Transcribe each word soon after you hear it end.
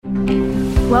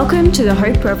Welcome to the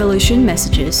Hope Revolution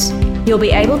Messages. You'll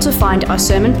be able to find our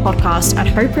sermon podcast at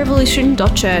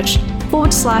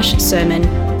hoperevolution.church/sermon,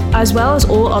 as well as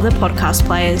all other podcast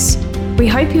players. We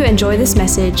hope you enjoy this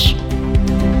message.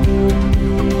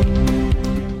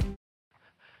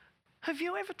 Have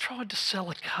you ever tried to sell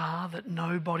a car that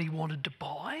nobody wanted to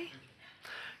buy?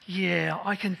 Yeah,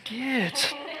 I can get.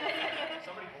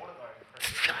 Somebody bought it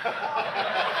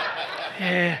though.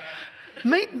 Yeah.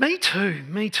 Me too.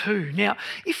 Now,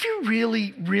 if you're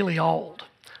really, really old,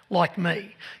 like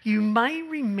me, you may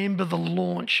remember the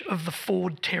launch of the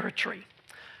Ford Territory,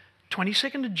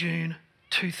 22nd of June,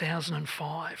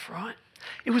 2005, right?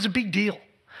 It was a big deal.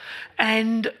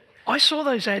 And I saw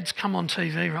those ads come on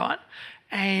TV, right?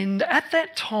 And at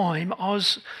that time, I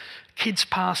was kids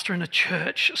pastor in a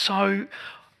church. So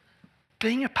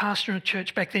being a pastor in a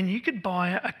church back then, you could buy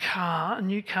a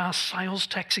new car sales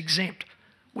tax exempt.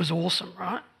 Was awesome,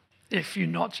 right? If you're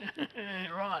not,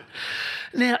 right.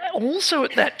 Now, also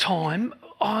at that time,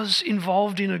 I was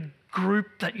involved in a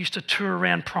group that used to tour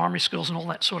around primary schools and all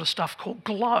that sort of stuff called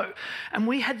Glow. And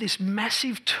we had this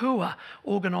massive tour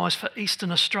organised for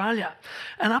Eastern Australia.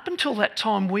 And up until that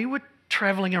time, we were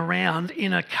travelling around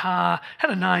in a car,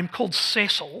 had a name called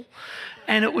Cecil,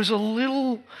 and it was a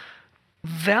little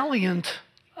Valiant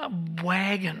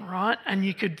wagon, right? And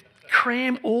you could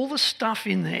cram all the stuff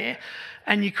in there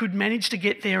and you could manage to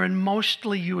get there and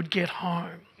mostly you would get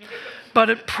home. But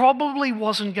it probably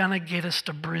wasn't going to get us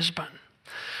to Brisbane.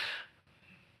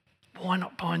 Why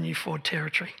not buy a new Ford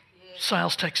Territory?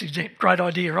 Sales tax exempt. Great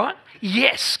idea, right?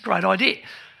 Yes, great idea.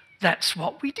 That's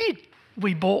what we did.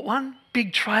 We bought one,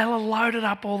 big trailer, loaded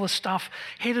up all the stuff,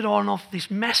 headed on off this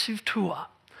massive tour.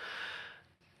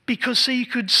 Because, see, you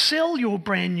could sell your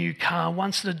brand new car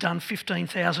once it had done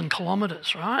 15,000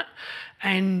 kilometres, right?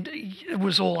 And it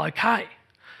was all okay.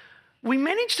 We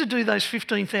managed to do those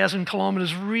 15,000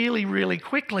 kilometres really, really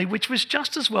quickly, which was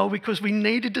just as well because we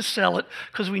needed to sell it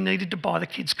because we needed to buy the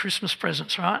kids Christmas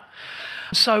presents, right?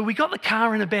 So we got the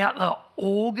car in about the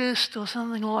August or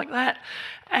something like that,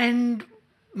 and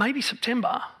maybe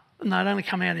September, and they'd only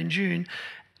come out in June,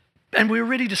 and we were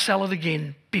ready to sell it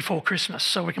again before Christmas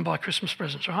so we can buy Christmas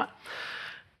presents, right?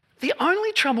 The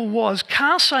only trouble was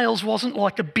car sales wasn't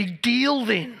like a big deal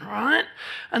then, right?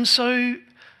 And so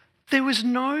there was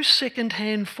no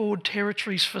second-hand Ford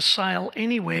Territories for sale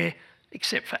anywhere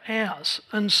except for ours.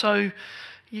 And so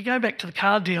you go back to the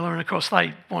car dealer and, of course,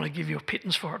 they want to give you a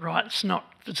pittance for it, right? It's not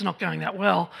going that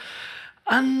well.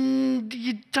 And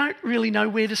you don't really know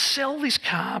where to sell this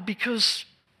car because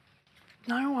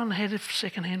no one had a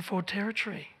second-hand Ford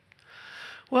Territory.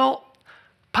 Well,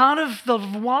 I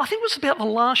think it was about the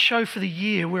last show for the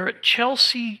year, we're at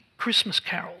Chelsea Christmas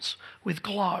Carols with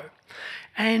Glow.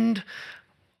 And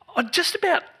I'd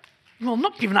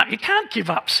not given up. You can't give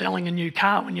up selling a new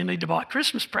car when you need to buy a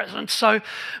Christmas present.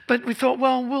 But we thought,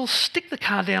 well, we'll stick the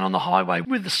car down on the highway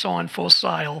with the sign for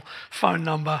sale, phone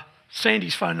number,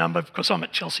 Sandy's phone number, because I'm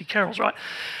at Chelsea Carols, right?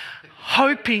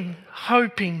 Hoping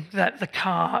that the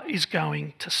car is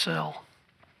going to sell.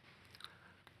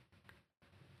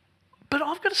 But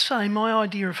I've got to say, my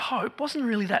idea of hope wasn't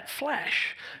really that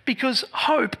flash, because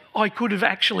hope, you could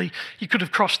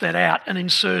have crossed that out and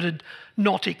inserted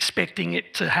not expecting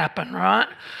it to happen, right?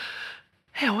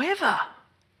 However,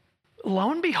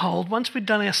 lo and behold, once we'd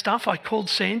done our stuff, I called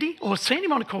Sandy, or Sandy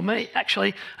might have called me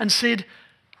actually, and said,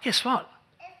 guess what?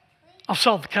 I've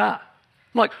sold the car.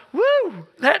 I'm like, woo,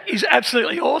 that is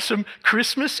absolutely awesome.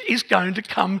 Christmas is going to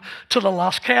come to the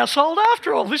Lusk household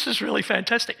after all. This is really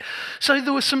fantastic. So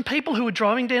there were some people who were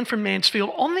driving down from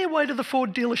Mansfield on their way to the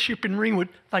Ford dealership in Ringwood.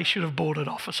 They should have bought it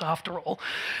off us after all.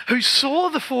 Who saw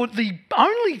the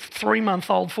only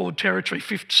 3-month-old Ford Territory,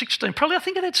 16, probably I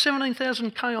think it had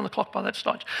 17,000 K on the clock by that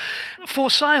stage, for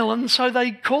sale. And so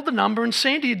they called the number and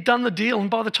Sandy had done the deal. And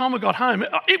by the time we got home,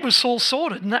 it was all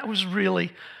sorted. And that was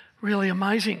really, really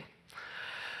amazing.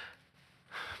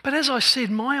 But as I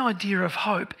said, my idea of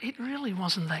hope, it really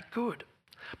wasn't that good.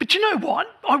 But you know what?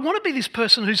 I want to be this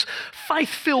person who's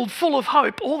faith-filled, full of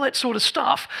hope, all that sort of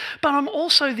stuff. But I'm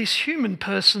also this human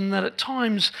person that at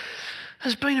times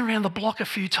has been around the block a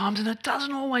few times and it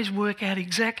doesn't always work out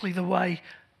exactly the way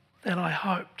that I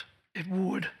hoped it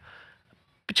would.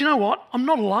 But you know what? I'm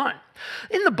not alone.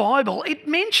 In the Bible, it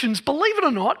mentions, believe it or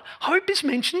not, hope is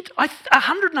mentioned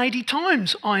 180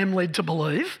 times, I am led to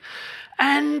believe.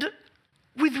 And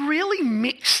with really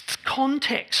mixed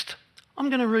context. I'm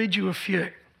going to read you a few.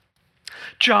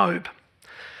 Job,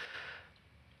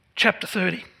 chapter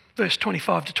 30, verse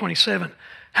 25 to 27.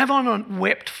 Have I not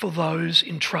wept for those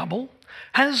in trouble,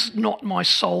 Has not my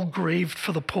soul grieved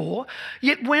for the poor?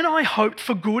 Yet when I hoped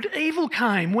for good, evil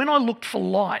came. When I looked for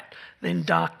light, then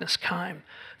darkness came.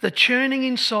 The churning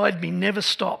inside me never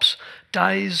stops.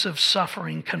 Days of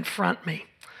suffering confront me.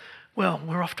 Well,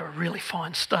 we're off to a really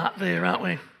fine start there, aren't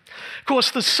we? Of course,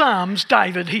 the Psalms,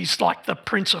 David, he's like the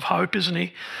Prince of Hope, isn't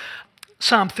he?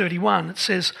 Psalm 31, it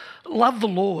says, "Love the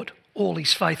Lord, all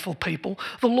his faithful people.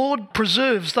 The Lord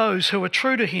preserves those who are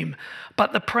true to him,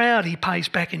 but the proud he pays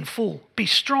back in full. Be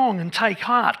strong and take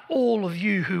heart, all of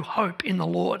you who hope in the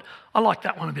Lord." I like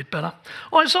that one a bit better.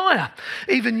 Isaiah,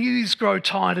 "Even youths grow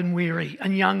tired and weary,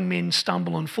 and young men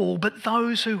stumble and fall, but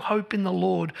those who hope in the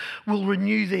Lord will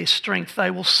renew their strength. They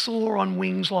will soar on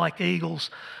wings like eagles.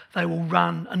 They will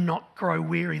run and not grow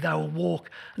weary. They will walk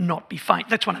and not be faint."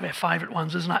 That's one of our favourite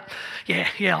ones, isn't it?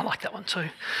 Yeah, I like that one too.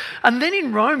 And then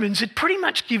in Romans, it pretty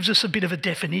much gives us a bit of a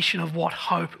definition of what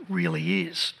hope really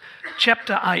is.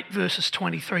 Chapter 8, verses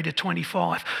 23 to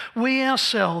 25. "We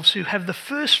ourselves who have the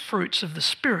first fruits of the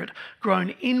Spirit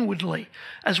groan inwardly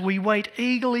as we wait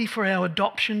eagerly for our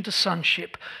adoption to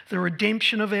sonship, the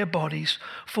redemption of our bodies,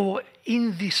 for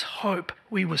in this hope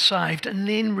we were saved." And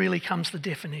then really comes the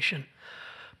definition.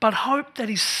 "But hope that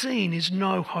is seen is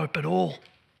no hope at all.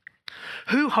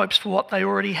 Who hopes for what they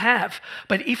already have?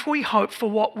 But if we hope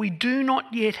for what we do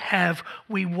not yet have,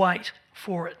 we wait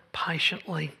for it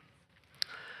patiently."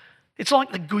 It's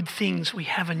like the good things we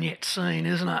haven't yet seen,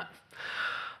 isn't it?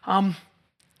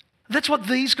 That's what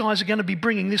these guys are going to be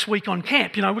bringing this week on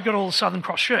camp. You know, we've got all the Southern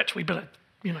Cross shirts. We better,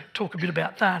 talk a bit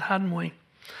about that, hadn't we?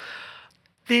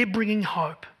 They're bringing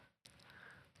hope.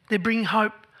 They're bringing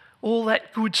hope, all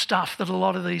that good stuff that a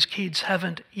lot of these kids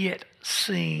haven't yet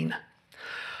seen.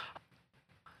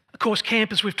 Of course,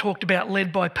 camp, as we've talked about,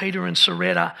 led by Peter and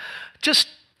Soretta,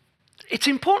 it's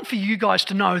important for you guys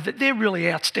to know that they're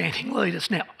really outstanding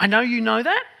leaders. Now, I know you know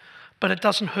that, but it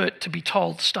doesn't hurt to be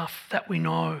told stuff that we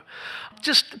know.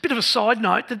 Just a bit of a side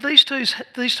note, that these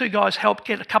two guys helped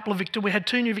get a couple of we had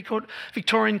 2 new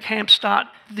Victorian camps start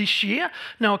this year.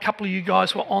 Now, a couple of you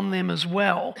guys were on them as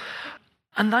well.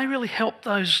 And they really helped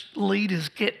those leaders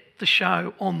get the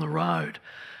show on the road.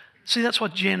 See, that's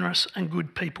what generous and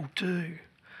good people do.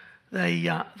 They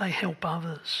help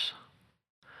others.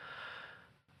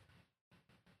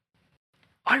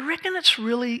 I reckon it's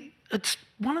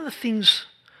one of the things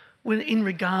in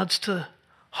regards to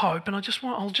hope, and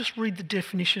I'll just read the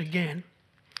definition again.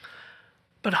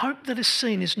 "But hope that is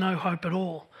seen is no hope at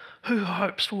all. Who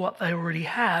hopes for what they already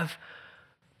have?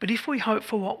 But if we hope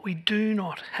for what we do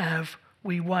not have,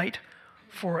 we wait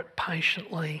for it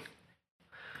patiently."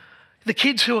 The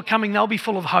kids who are coming, they'll be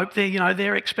full of hope.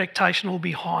 Their expectation will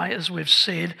be high, as we've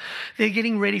said. They're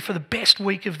getting ready for the best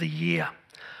week of the year.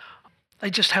 They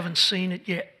just haven't seen it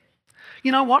yet.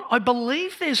 You know what? I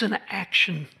believe there's an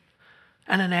action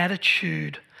and an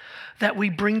attitude that we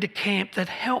bring to camp that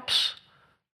helps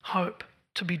hope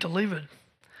to be delivered.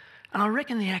 And I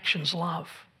reckon the action's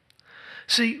love.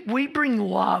 See, we bring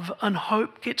love and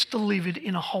hope gets delivered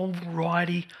in a whole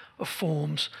variety of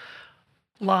forms.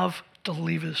 Love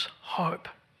delivers hope.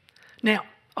 Now,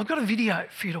 I've got a video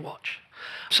for you to watch.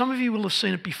 Some of you will have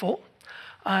seen it before.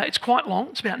 It's quite long.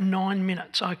 It's about 9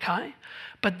 minutes, okay?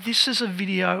 But this is a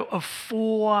video of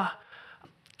 4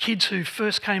 kids who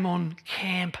first came on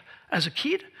camp as a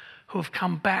kid who have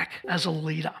come back as a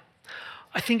leader.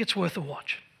 I think it's worth a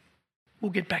watch.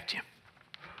 We'll get back to you.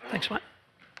 Thanks, mate.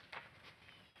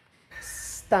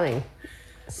 Stunning.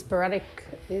 Sporadic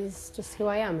is just who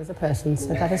I am as a person,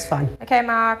 so that is fun. Okay,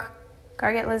 Mark,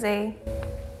 go get Lizzie.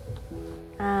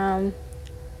 I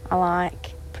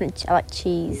like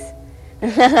cheese.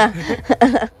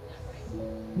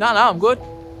 No, I'm good.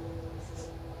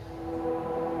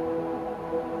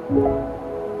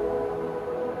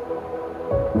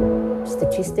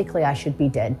 Statistically, I should be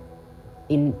dead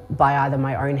by either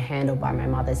my own hand or by my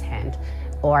mother's hand,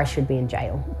 or I should be in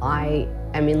jail. I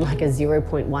am in like a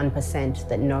 0.1%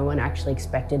 that no one actually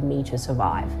expected me to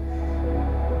survive.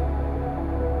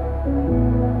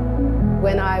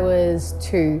 When I was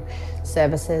 2,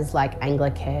 services like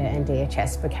Anglicare and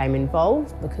DHS became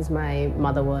involved because my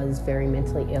mother was very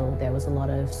mentally ill. There was a lot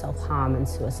of self-harm and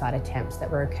suicide attempts that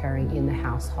were occurring in the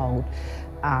household.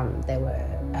 There were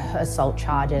assault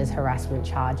charges, harassment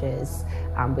charges,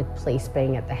 with police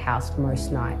being at the house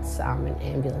most nights, an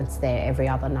ambulance there every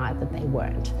other night that they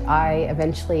weren't. I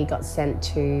eventually got sent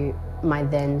to my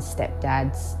then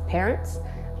stepdad's parents.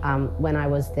 When I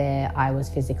was there, I was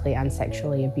physically and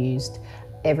sexually abused.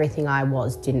 Everything I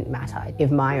was didn't matter.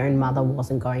 If my own mother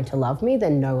wasn't going to love me,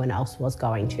 then no one else was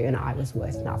going to, and I was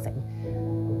worth nothing.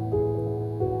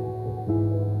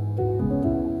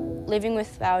 living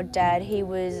with our dad, he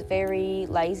was very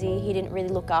lazy. He didn't really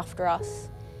look after us.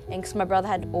 And because my brother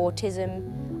had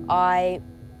autism, I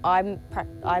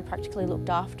practically looked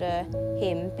after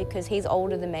him because he's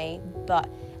older than me, but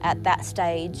at that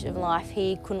stage of life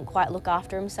he couldn't quite look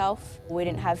after himself. We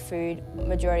didn't have food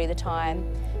majority of the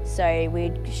time, so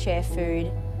we'd share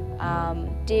food.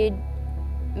 Did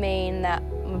mean that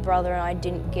my brother and I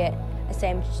didn't get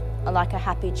a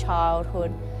happy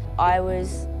childhood. I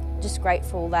was just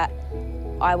grateful that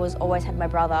I always had my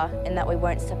brother and that we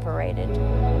weren't separated.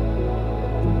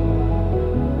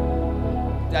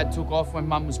 Dad took off when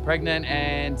Mum was pregnant,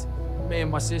 and me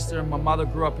and my sister and my mother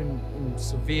grew up in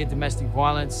severe domestic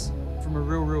violence. From a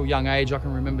real young age, I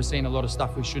can remember seeing a lot of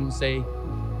stuff we shouldn't see,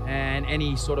 and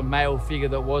any sort of male figure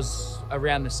that was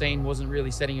around the scene wasn't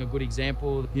really setting a good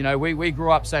example. You know, we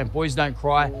grew up saying, boys don't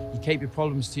cry, you keep your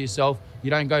problems to yourself, you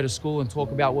don't go to school and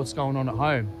talk about what's going on at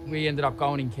home. We ended up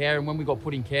going in care, and when we got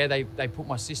put in care, they put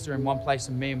my sister in one place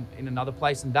and me in another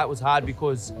place, and that was hard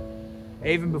because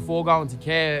even before going to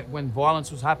care, when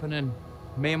violence was happening,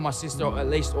 me and my sister at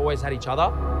least always had each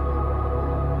other.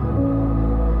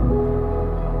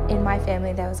 In my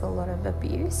family, there was a lot of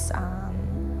abuse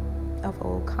of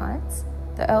all kinds.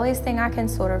 The earliest thing I can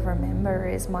sort of remember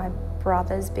is my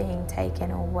brothers being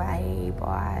taken away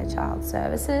by child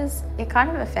services. It kind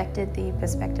of affected the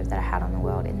perspective that I had on the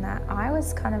world in that I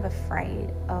was kind of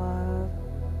afraid of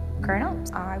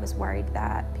grown-ups. I was worried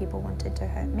that people wanted to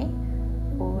hurt me,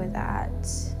 or that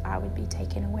I would be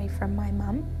taken away from my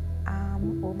mum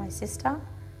or my sister.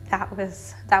 That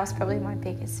was probably my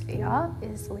biggest fear,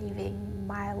 is leaving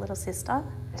my little sister.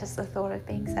 Just the thought of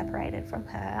being separated from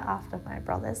her after my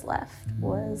brothers left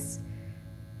was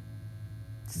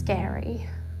scary.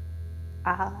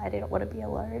 I didn't want to be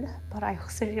alone, but I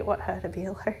also didn't want her to be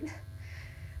alone.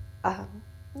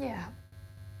 Yeah.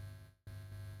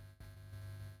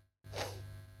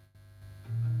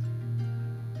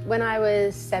 When I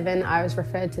was 7, I was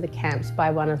referred to the camps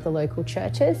by one of the local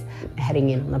churches.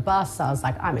 Heading in on the bus, I was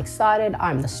like, I'm excited,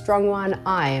 I'm the strong one,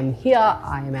 I am here,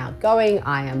 I am outgoing,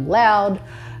 I am loud.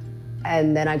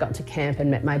 And then I got to camp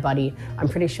and met my buddy. I'm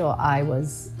pretty sure I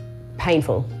was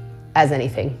painful as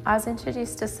anything. I was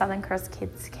introduced to Southern Cross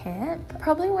Kids Camp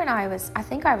probably when I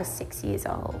think I was 6 years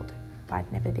old. I'd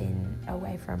never been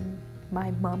away from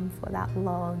my mum for that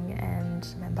long, and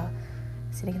I remember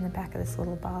sitting in the back of this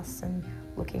little bus and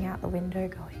looking out the window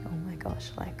going, oh my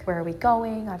gosh, like, where are we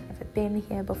going? I've never been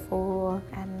here before.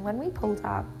 And when we pulled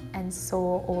up and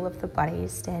saw all of the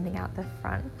buddies standing out the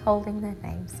front, holding their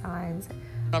name signs.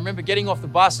 I remember getting off the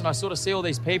bus and I sort of see all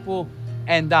these people,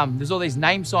 and there's all these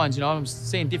name signs, you know, I'm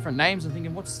seeing different names and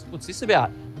thinking, what's this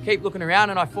about? I keep looking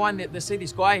around and I find that they see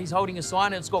this guy, he's holding a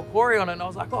sign and it's got Corey on it, and I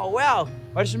was like, oh wow.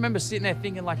 I just remember sitting there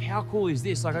thinking, like, how cool is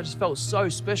this? Like, I just felt so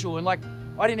special, and like,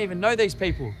 I didn't even know these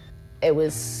people. It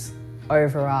was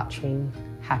overarching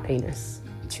happiness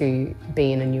to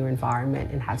be in a new environment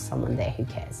and have someone there who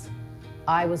cares.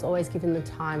 I was always given the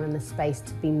time and the space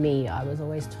to be me. I was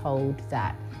always told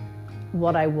that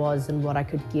what I was and what I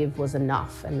could give was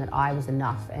enough, and that I was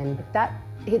enough, and that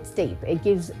hits deep. It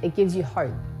gives you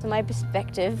hope. So my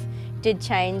perspective did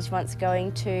change once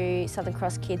going to Southern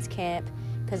Cross Kids Camp,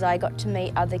 because I got to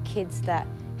meet other kids that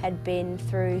had been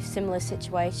through similar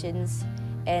situations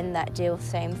and that deal with the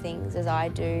same things as I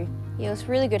do. Yeah, it was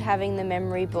really good having the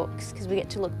memory books, because we get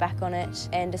to look back on it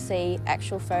and to see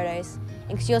actual photos, and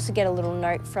because you also get a little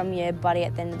note from your buddy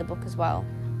at the end of the book as well.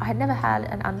 I had never had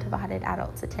an undivided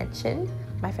adult's attention.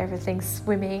 My favourite thing's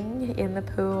swimming in the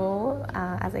pool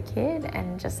as a kid,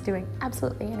 and just doing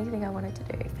absolutely anything I wanted to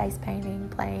do. Face painting,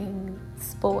 playing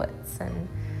sports. And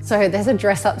so there's a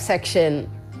dress-up section.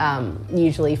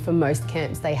 Usually for most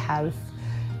camps they have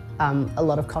a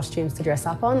lot of costumes to dress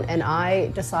up on, and I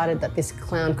decided that this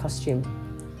clown costume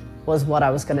was what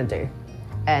I was going to do.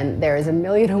 And there is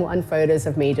 1,000,001 photos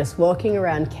of me just walking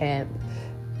around camp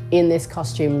in this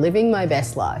costume, living my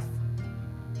best life.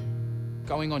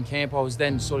 Going on camp, I was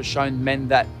then sort of shown men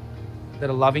that are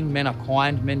loving, men are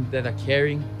kind, men that are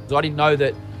caring. So I didn't know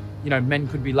that, you know, men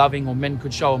could be loving, or men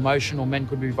could show emotion, or men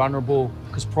could be vulnerable,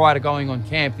 because prior to going on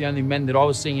camp, the only men that I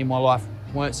was seeing in my life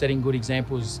weren't setting good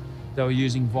examples. They were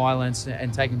using violence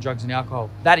and taking drugs and alcohol.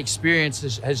 That experience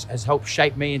has helped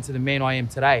shape me into the man I am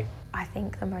today. I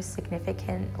think the most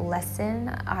significant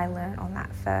lesson I learned on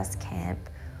that first camp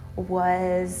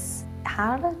was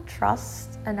how to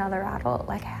trust another adult.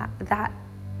 Like, that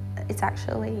it's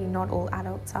actually not all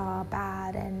adults are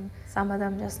bad, and some of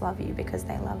them just love you because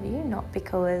they love you, not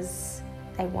because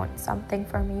they want something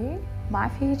from you. My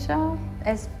future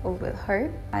is filled with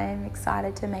hope. I am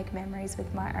excited to make memories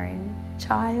with my own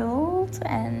child,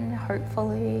 and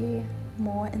hopefully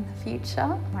more in the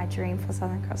future. My dream for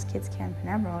Southern Cross Kids Camp in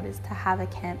Emerald is to have a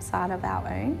campsite of our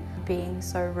own. Being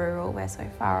so rural, we're so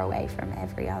far away from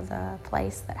every other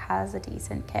place that has a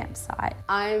decent campsite.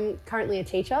 I'm currently a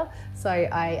teacher, so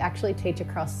I actually teach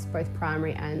across both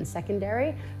primary and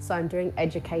secondary. So I'm doing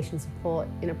education support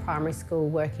in a primary school,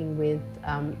 working with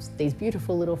these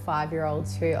beautiful little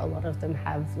 5-year-olds who a lot of them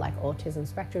have like autism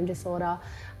spectrum disorder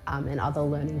and other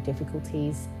learning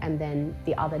difficulties. And then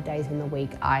the other days in the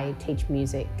week I teach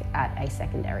music at a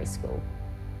secondary school.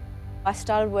 I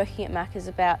started working at Macca's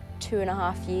about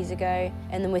 2.5 years ago,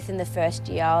 and then within the first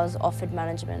year I was offered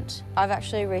management. I've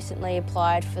actually recently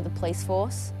applied for the police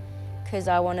force because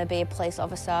I want to be a police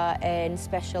officer and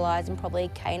specialise in probably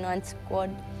canine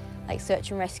squad, like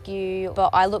search and rescue.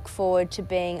 But I look forward to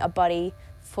being a buddy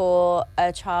for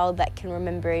a child that can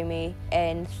remember me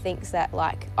and thinks that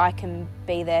like I can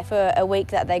be there for a week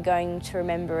that they're going to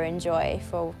remember and enjoy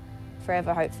for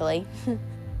forever, hopefully.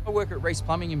 I work at Reese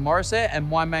Plumbing in Morisset, and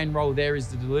my main role there is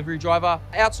the delivery driver.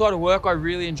 Outside of work, I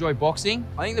really enjoy boxing.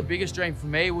 I think the biggest dream for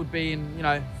me would be in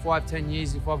 5-10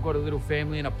 years, if I've got a little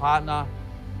family and a partner,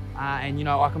 and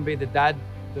I can be the dad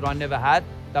that I never had.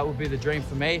 That would be the dream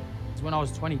for me. When I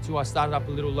was 22, I started up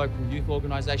a little local youth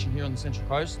organisation here on the Central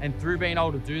Coast, and through being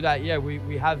able to do that,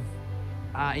 we have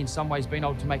in some ways been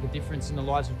able to make a difference in the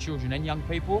lives of children and young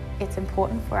people. It's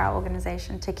important for our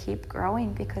organisation to keep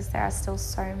growing because there are still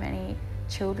so many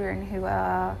children who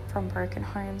are from broken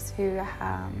homes who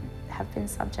have been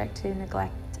subject to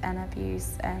neglect and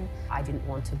abuse. And I didn't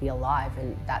want to be alive,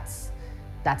 and that's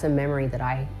a memory that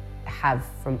I have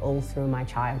from all through my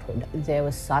childhood. There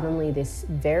was suddenly this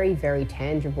very, very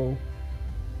tangible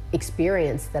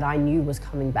experience that I knew was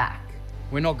coming back.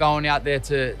 We're not going out there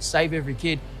to save every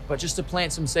kid, but just to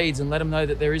plant some seeds and let them know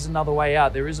that there is another way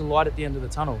out. There is a light at the end of the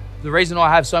tunnel. The reason I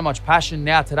have so much passion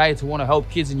now today to want to help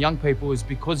kids and young people is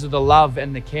because of the love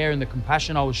and the care and the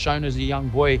compassion I was shown as a young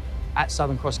boy at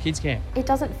Southern Cross Kids Camp. It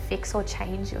doesn't fix or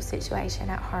change your situation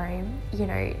at home.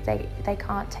 They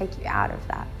can't take you out of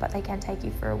that, but they can take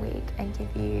you for a week and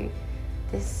give you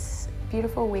this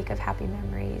beautiful week of happy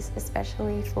memories,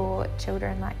 especially for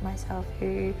children like myself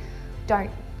who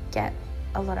don't get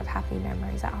a lot of happy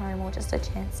memories at home or just a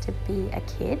chance to be a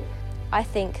kid. I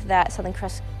think that Southern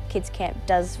Cross Kids Camp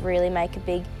does really make a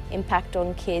big impact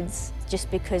on kids.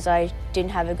 Just because I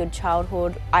didn't have a good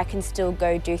childhood, I can still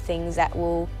go do things that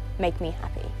will make me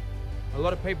happy. A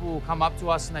lot of people will come up to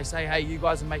us and they say, hey, you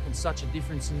guys are making such a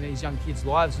difference in these young kids'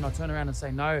 lives. And I turn around and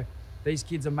say, no, these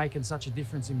kids are making such a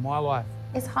difference in my life.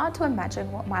 It's hard to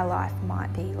imagine what my life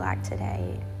might be like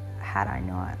today had I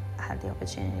not had the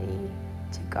opportunity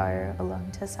to go along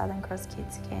to Southern Cross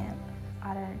Kids Camp.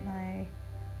 I don't know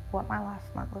what my life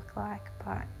might look like,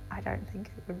 but I don't think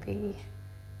it would be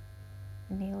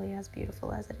nearly as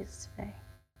beautiful as it is today.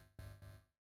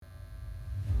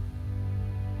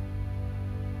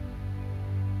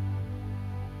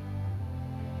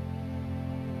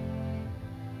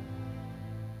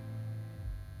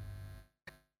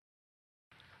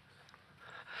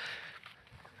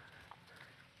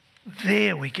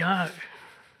 There we go.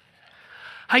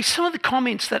 Hey, some of the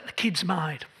comments that the kids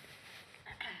made.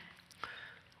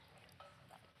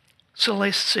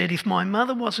 Celeste said, if my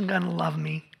mother wasn't going to love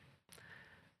me,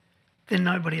 then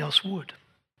nobody else would.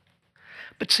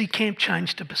 But see, camp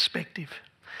changed the perspective.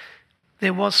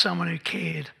 There was someone who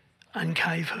cared and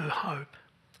gave her hope.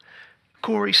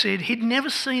 Corey said he'd never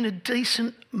seen a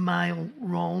decent male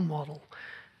role model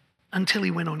until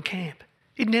he went on camp.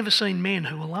 He'd never seen men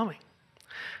who were loving.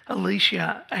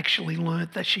 Alicia actually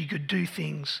learnt that she could do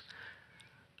things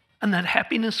and that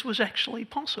happiness was actually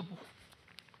possible.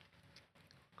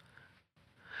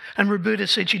 And Roberta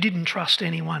said she didn't trust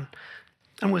anyone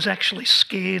and was actually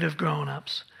scared of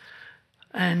grown-ups.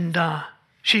 And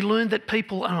she learned that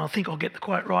people, and I think I'll get the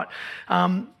quote right,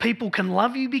 people can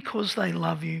love you because they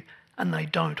love you and they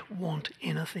don't want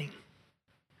anything.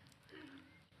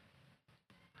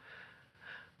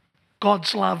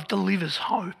 God's love delivers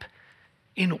hope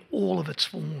in all of its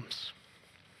forms.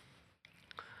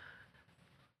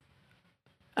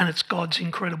 And it's God's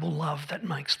incredible love that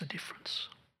makes the difference.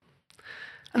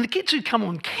 And the kids who come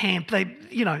on camp,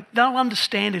 they'll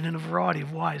understand it in a variety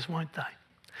of ways, won't they?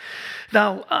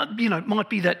 They'll, it might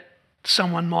be that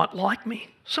someone might like me.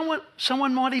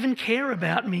 Someone might even care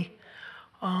about me.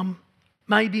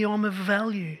 Maybe I'm of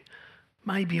value.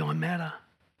 Maybe I matter.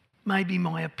 Maybe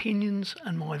my opinions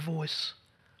and my voice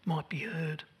might be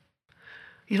heard.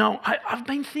 I've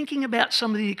been thinking about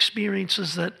some of the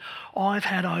experiences that I've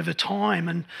had over time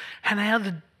and how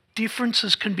the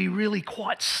differences can be really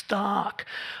quite stark.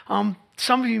 Some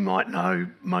of you might know,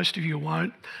 most of you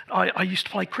won't. I used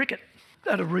to play cricket.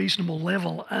 at a reasonable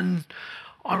level. And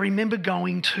I remember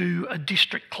going to a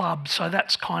district club, so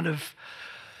that's kind of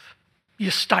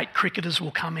your state cricketers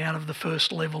will come out of the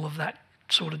first level of that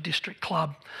sort of district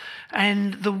club.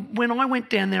 And when I went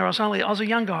down there, I was a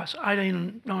young guy, I was 18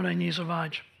 and 19 years of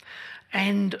age.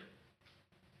 And it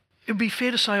would be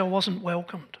fair to say I wasn't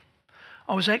welcomed.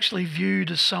 I was actually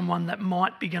viewed as someone that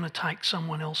might be going to take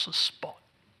someone else's spot.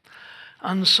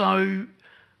 And so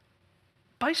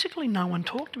basically no one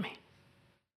talked to me.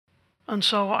 And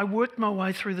so I worked my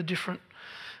way through the different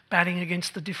batting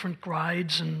against the different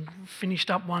grades and finished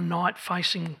up one night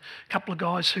facing a couple of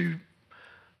guys who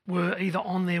were either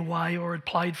on their way or had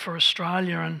played for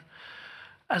Australia. And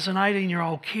as an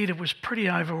 18-year-old kid, it was pretty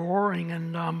overawing.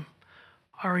 And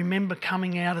I remember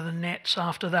coming out of the nets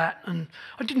after that, and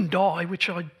I didn't die, which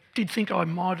I did think I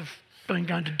might have been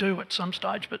going to do at some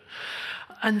stage,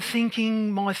 and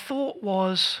thinking, my thought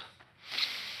was,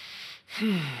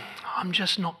 I'm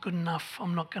just not good enough,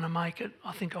 I'm not going to make it,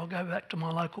 I think I'll go back to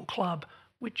my local club,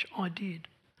 which I did.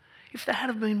 If there had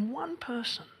have been one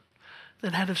person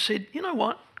that had have said, you know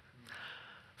what,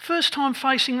 first time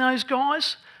facing those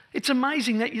guys, it's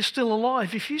amazing that you're still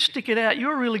alive. If you stick it out,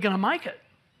 you're really going to make it.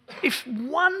 If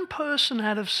one person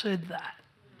had have said that,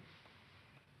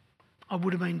 I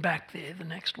would have been back there the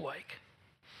next week.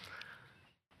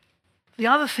 The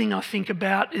other thing I think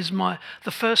about is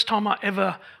the first time I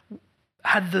ever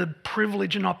had the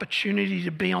privilege and opportunity to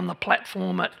be on the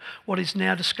platform at what is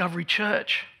now Discovery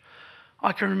Church.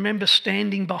 I can remember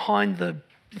standing behind the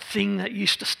thing that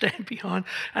used to stand behind,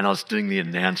 and I was doing the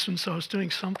announcements, so I was doing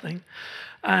something,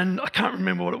 and I can't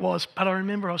remember what it was, but I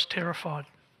remember I was terrified,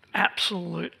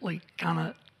 absolutely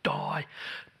gonna die,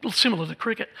 similar to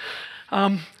cricket.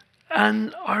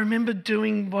 And I remember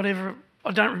doing whatever,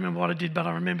 I don't remember what I did, but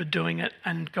I remember doing it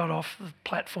and got off the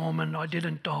platform, and I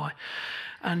didn't die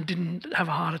and didn't have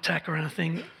a heart attack or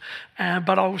anything.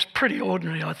 But I was pretty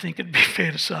ordinary, I think it'd be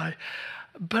fair to say.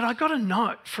 But I got a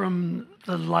note from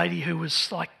the lady who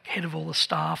was like head of all the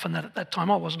staff, and that at that time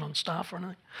I wasn't on staff or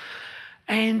anything.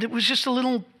 And it was just a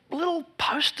little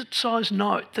post-it sized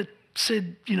note that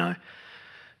said, you know,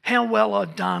 how well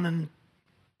I'd done, and,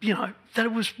 you know, that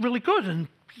it was really good and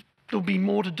there'll be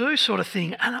more to do, sort of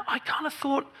thing. And I kind of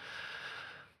thought,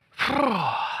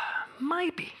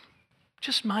 maybe,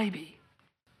 just maybe,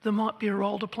 there might be a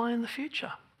role to play in the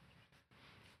future.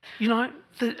 You know,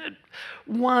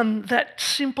 that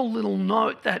simple little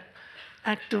note, that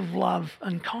act of love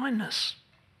and kindness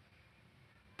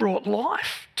brought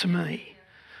life to me.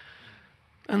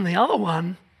 And the other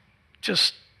one,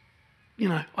 just, you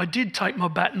know, I did take my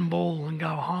bat and ball and go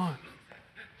home.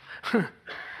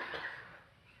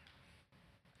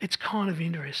 It's kind of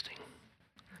interesting.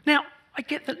 Now, I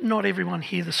get that not everyone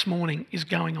here this morning is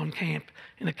going on camp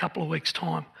in a couple of weeks'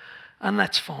 time, and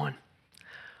that's fine.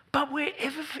 But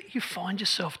wherever you find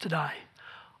yourself today,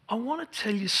 I want to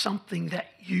tell you something that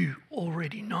you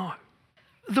already know.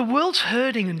 The world's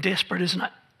hurting and desperate, isn't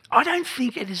it? I don't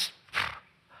think it is.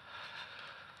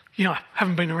 You know, I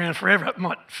haven't been around forever. It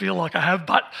might feel like I have,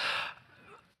 but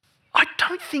I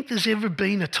don't think there's ever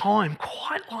been a time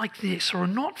quite like this, or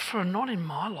not in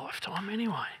my lifetime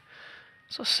anyway.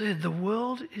 As I said, the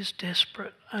world is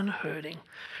desperate and hurting.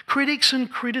 Critics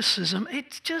and criticism,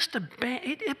 it's just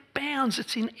it abounds.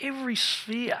 It's in every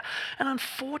sphere. And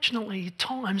unfortunately, at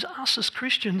times, us as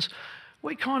Christians,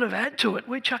 we kind of add to it.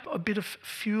 We chuck a bit of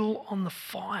fuel on the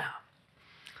fire.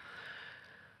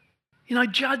 You know,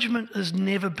 judgment has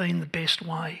never been the best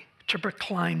way to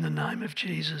proclaim the name of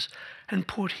Jesus and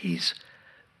put his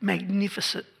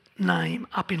magnificent name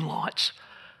up in lights.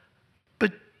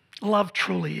 But love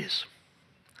truly is.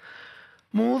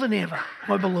 More than ever,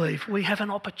 I believe, we have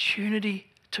an opportunity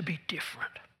to be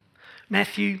different.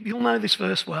 Matthew, you'll know this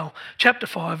verse well, chapter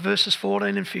 5, verses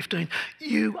 14 and 15.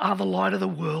 You are the light of the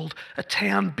world. A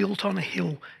town built on a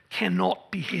hill cannot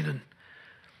be hidden.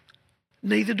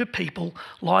 Neither do people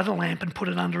light a lamp and put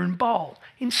it under a bowl.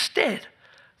 Instead,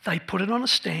 they put it on a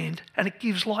stand and it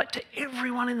gives light to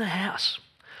everyone in the house.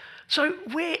 So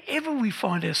wherever we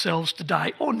find ourselves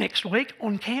today or next week,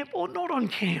 on camp or not on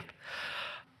camp,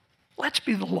 let's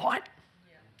be the light.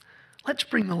 Let's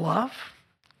bring the love.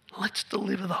 Let's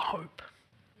deliver the hope.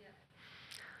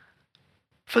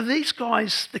 For these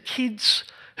guys, the kids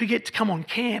who get to come on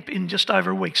camp in just over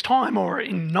a week's time, or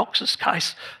in Knox's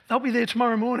case, they'll be there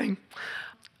tomorrow morning.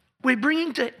 We're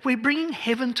bringing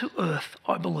heaven to earth,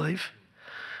 I believe.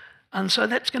 And so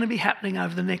that's going to be happening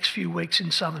over the next few weeks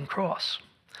in Southern Cross.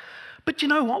 But you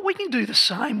know what? We can do the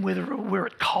same whether we're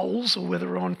at Coles or whether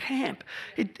we're on camp.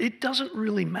 It doesn't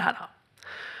really matter.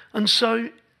 And so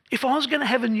if I was going to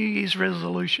have a New Year's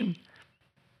resolution,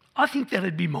 I think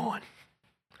that'd be mine.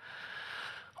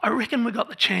 I reckon we got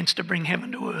the chance to bring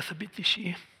heaven to earth a bit this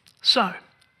year. So,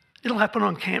 it'll happen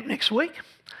on camp next week.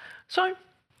 So,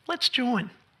 let's join.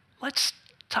 Let's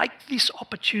take this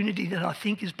opportunity that I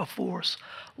think is before us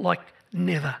like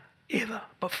never, ever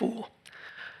before.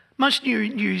 Most New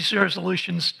Year's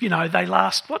resolutions, they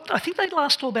last, I think they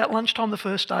last till about lunchtime the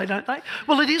first day, don't they?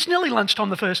 Well, it is nearly lunchtime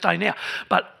the first day now,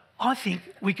 but I think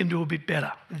we can do a bit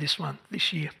better with this one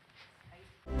this year.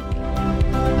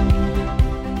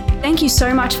 Thank you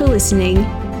so much for listening.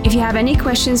 If you have any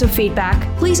questions or feedback,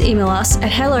 please email us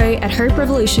at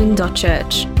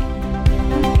hello@hoperevolution.church.